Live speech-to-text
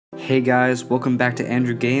Hey guys, welcome back to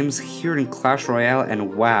Andrew Games here in Clash Royale,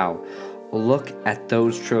 and wow, look at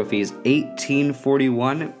those trophies.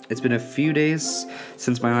 1841. It's been a few days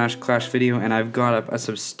since my last Clash video, and I've got up a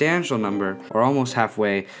substantial number, or almost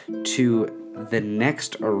halfway, to the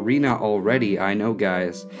next arena already. I know,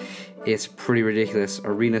 guys. It's pretty ridiculous.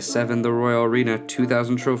 Arena 7, the Royal Arena,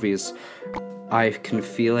 2,000 trophies. I can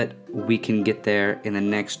feel it. We can get there in the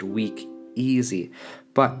next week. Easy.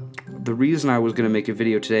 But the reason I was going to make a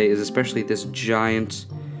video today is especially this giant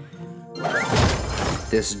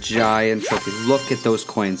trophy. Look at those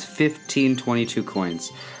coins. 1522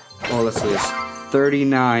 coins. Oh, let's do this.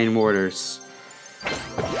 39 mortars.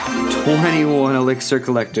 21 elixir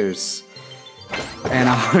collectors. And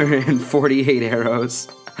 148 arrows.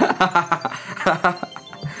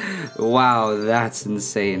 Wow, that's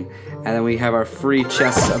insane. And then we have our free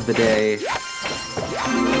chests of the day.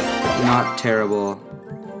 Not terrible.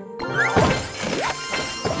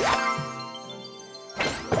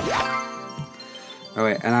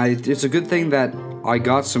 Alright, and it's a good thing that I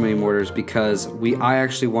got so many mortars, because I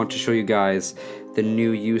actually want to show you guys the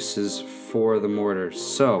new uses for the mortars.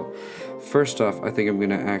 So, first off, I think I'm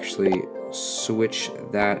gonna actually switch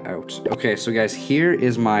that out. Okay, so guys, here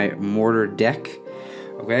is my mortar deck.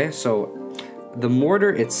 Okay, so the mortar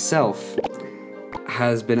itself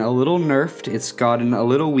has been a little nerfed. It's gotten a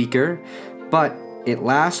little weaker, but it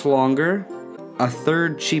lasts longer, a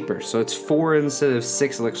third cheaper. So it's 4 instead of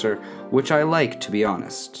 6 elixir, which I like, to be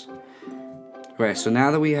honest. Okay, so now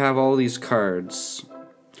that we have all these cards,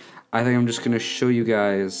 I think I'm just going to show you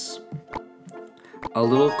guys a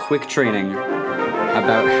little quick training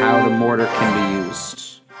about how the mortar can be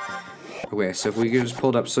used. Okay, so if we can just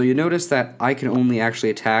pull it up. So you notice that I can only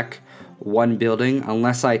actually attack one building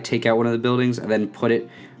unless I take out one of the buildings and then put it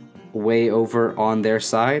way over on their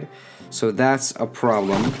side. So that's a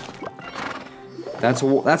problem. That's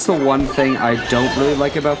the one thing I don't really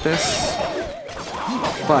like about this.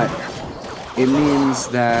 But it means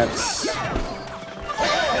that...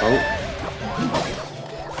 Oh.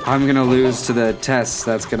 I'm gonna lose to the test.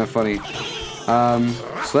 That's kinda funny.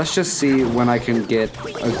 So let's just see when I can get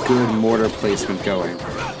a good mortar placement going.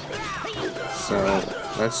 So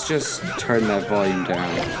let's just turn that volume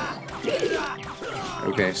down.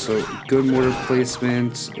 Okay, so good mortar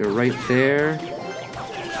placement right there.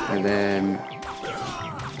 And then...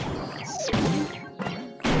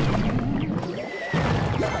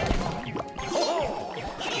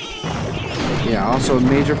 yeah, also a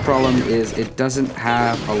major problem is it doesn't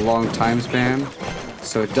have a long time span.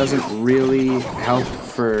 So it doesn't really help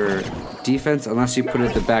for defense unless you put it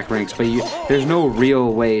at the back ranks, but there's no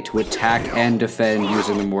real way to attack and defend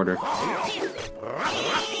using the mortar.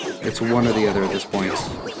 It's one or the other at this point.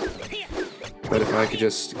 But if I could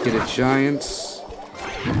just get a giant...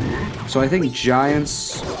 So I think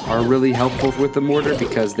giants are really helpful with the mortar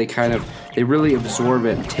because they really absorb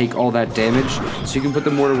it and take all that damage. So you can put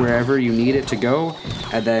the mortar wherever you need it to go,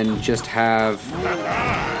 and then just have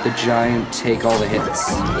the giant take all the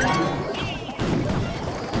hits.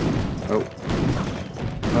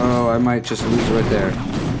 Oh, I might just lose right there.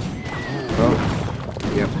 Oh,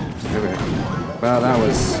 yep, okay. Well, that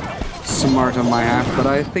was smart on my half, but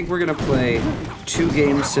I think we're gonna play 2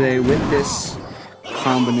 games today with this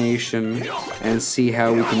combination and see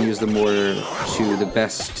how we can use the mortar to the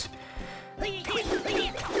best.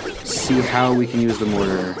 See how we can use the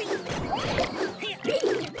mortar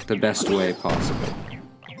the best way possible.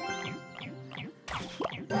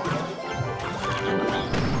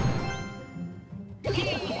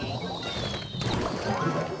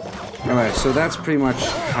 Alright, so that's pretty much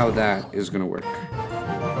how that is going to work.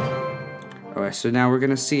 Alright, so now we're going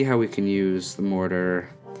to see how we can use the mortar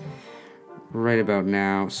right about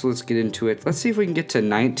now. So let's get into it. Let's see if we can get to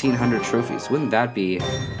 1900 trophies. Wouldn't that be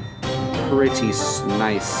pretty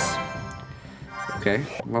nice? Okay,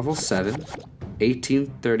 level 7,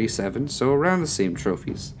 1837, so around the same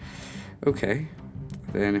trophies. Okay,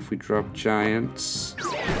 then if we drop giants,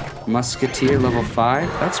 musketeer level 5,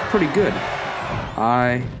 that's pretty good.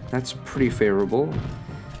 That's pretty favorable,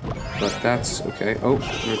 but that's okay. Oh,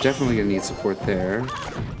 we're definitely gonna need support there.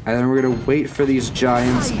 And then we're gonna wait for these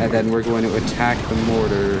giants, and then we're going to attack the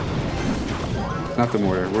mortar. Not the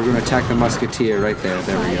mortar, we're gonna attack the musketeer right there.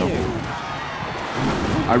 There we go.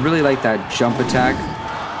 I really like that jump attack.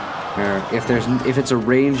 If it's a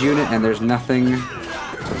range unit and there's nothing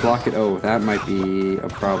to block it, oh, that might be a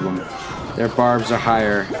problem. Their barbs are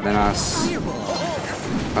higher than us.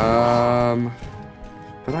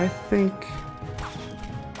 But I think...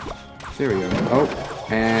 there we go. Oh,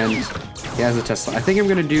 and he has a Tesla. I think I'm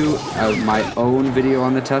gonna do my own video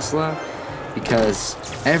on the Tesla, because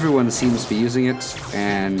everyone seems to be using it,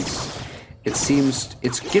 and it seems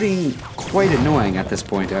it's getting quite annoying at this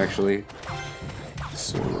point, actually.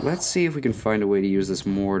 So let's see if we can find a way to use this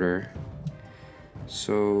mortar.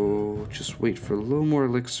 So just wait for a little more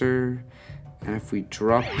elixir, and if we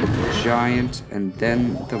drop the giant and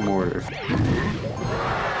then the mortar.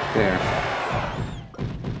 There.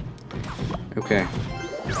 Okay.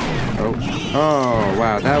 Oh,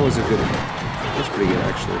 wow, that was a good one. That's pretty good,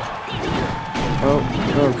 actually. Oh,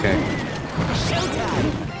 okay.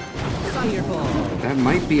 That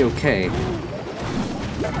might be okay.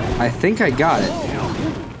 I think I got it.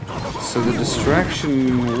 So the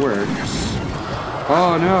distraction works.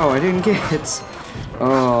 Oh no, I didn't get it.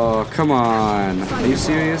 Oh, come on. Are you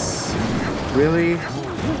serious? Really?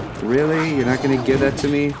 Really? You're not gonna give that to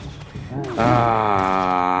me?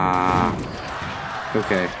 Ah.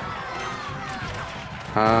 Okay.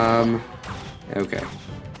 Okay.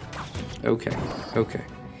 Okay. Okay.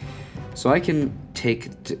 So I can take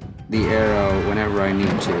the arrow whenever I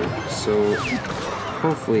need to. So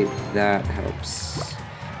hopefully that helps.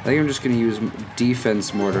 I think I'm just gonna use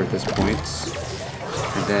defense mortar at this point.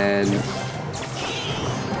 And then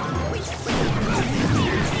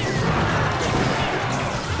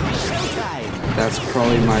that's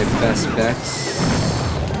probably my best bet.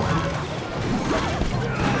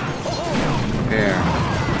 There.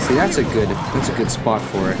 See, that's a good spot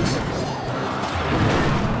for it.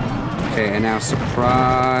 Okay, and now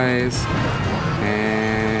surprise. And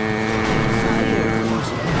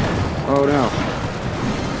oh no.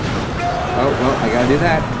 Oh well, I gotta do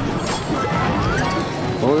that.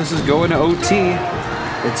 Oh, this is going to OT.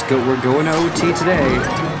 We're going to OT today.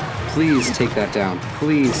 Please take that down.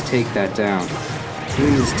 Please take that down.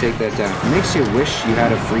 Please take that down. It makes you wish you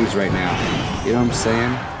had a freeze right now. You know what I'm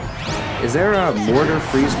saying? Is there a mortar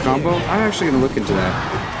freeze combo? I'm actually gonna look into that.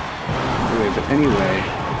 Anyway,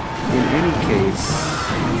 in any case,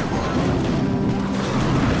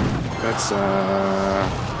 that's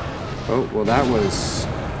oh well, that was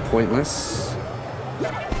pointless.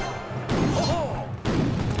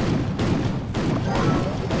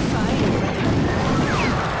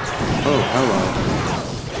 Oh, hello.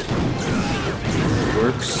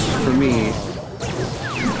 Works for me.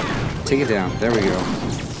 Take it down. There we go.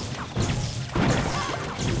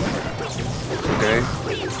 Okay.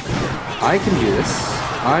 I can do this.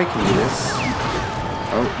 I can do this.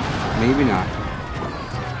 Oh, maybe not.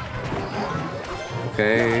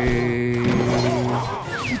 Okay.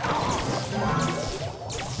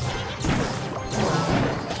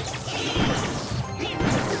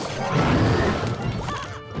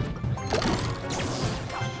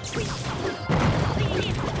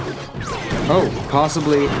 Oh,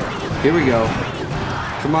 possibly. Here we go.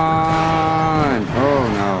 Come on. Oh,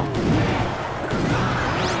 no.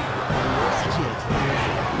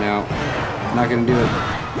 No. Not gonna do it.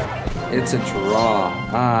 It's a draw.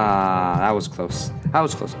 Ah, that was close. That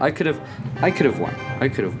was close. I could have won. I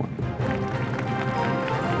could have won.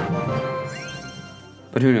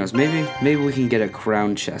 But who knows? Maybe we can get a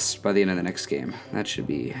crown chest by the end of the next game. That should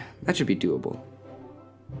be doable.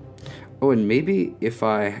 Oh, and maybe if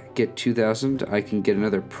I get 2,000, I can get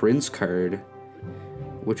another Prince card,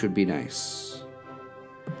 which would be nice.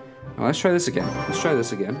 Well, let's try this again. Let's try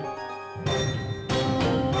this again.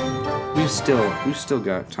 We've still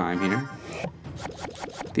got time here.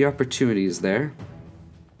 The opportunity is there.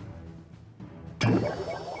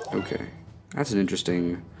 Okay, that's an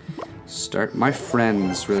interesting start. My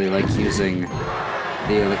friends really like using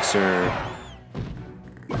the elixir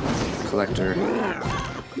collector.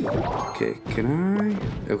 Okay, can I?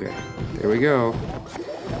 Okay, there we go.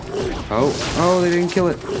 Oh, they didn't kill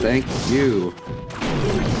it. Thank you.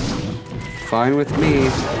 Fine with me.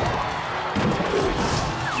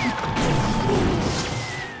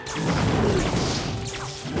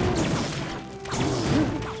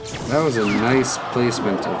 That was a nice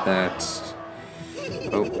placement of that.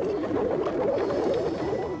 Oh.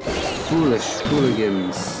 Foolish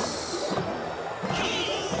hooligans.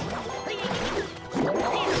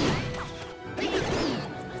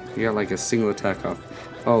 You got like a single attack off.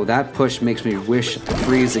 Oh, that push makes me wish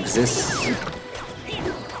freeze exists.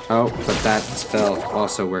 Oh, but that spell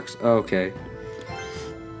also works. Okay.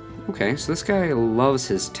 Okay, so this guy loves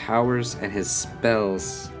his towers and his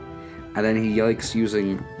spells. And then he likes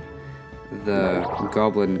using the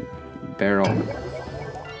goblin barrel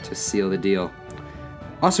to seal the deal.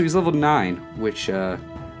 Also, he's level 9, which is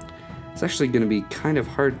actually going to be kind of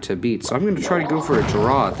hard to beat. So I'm going to try to go for a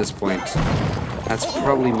draw at this point. That's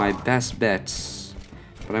probably my best bet.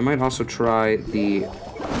 But I might also try to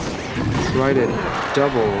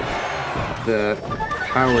double the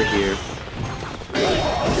power here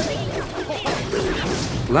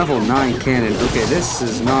Level 9 cannon. Okay, this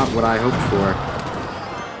is not what I hoped for.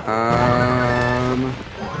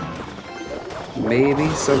 Maybe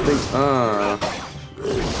something.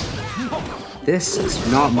 This is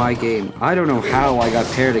not my game. I don't know how I got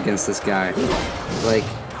paired against this guy. Like,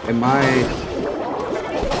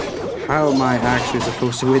 how am I actually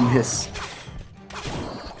supposed to win this?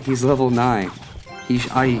 He's level 9.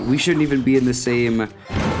 We shouldn't even be in the same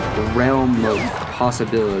realm of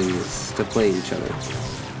possibilities to play each other.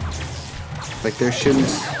 Like, there shouldn't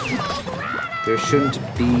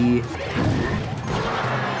be,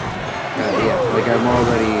 yeah, like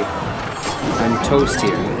I'm toast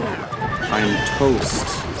here. I'm toast.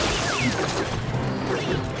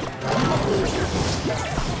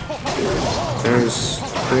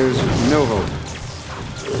 There's no hope.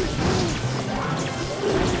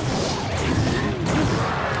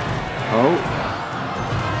 Oh.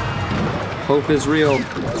 Hope is real.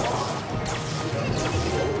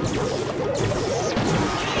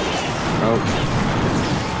 Oh.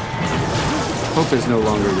 Hope is no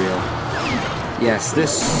longer real. Yes,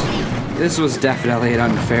 this was definitely an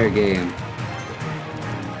unfair game.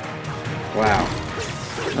 Wow.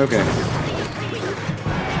 Okay.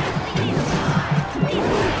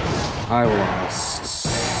 I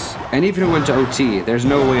lost. And even if it went to OT, there's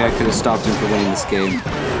no way I could have stopped him from winning this game.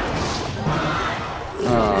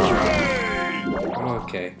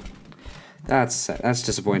 Okay. That's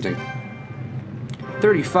disappointing.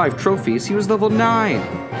 35 trophies. He was level 9.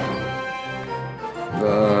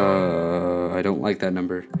 I don't like that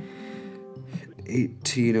number.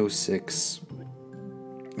 1806.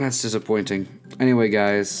 That's disappointing. Anyway,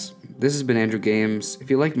 guys, this has been Andrew Games. If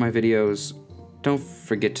you liked my videos, don't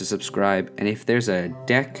forget to subscribe. And if there's a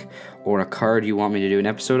deck or a card you want me to do an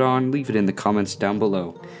episode on, leave it in the comments down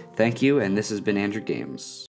below. Thank you, and this has been Andrew Games.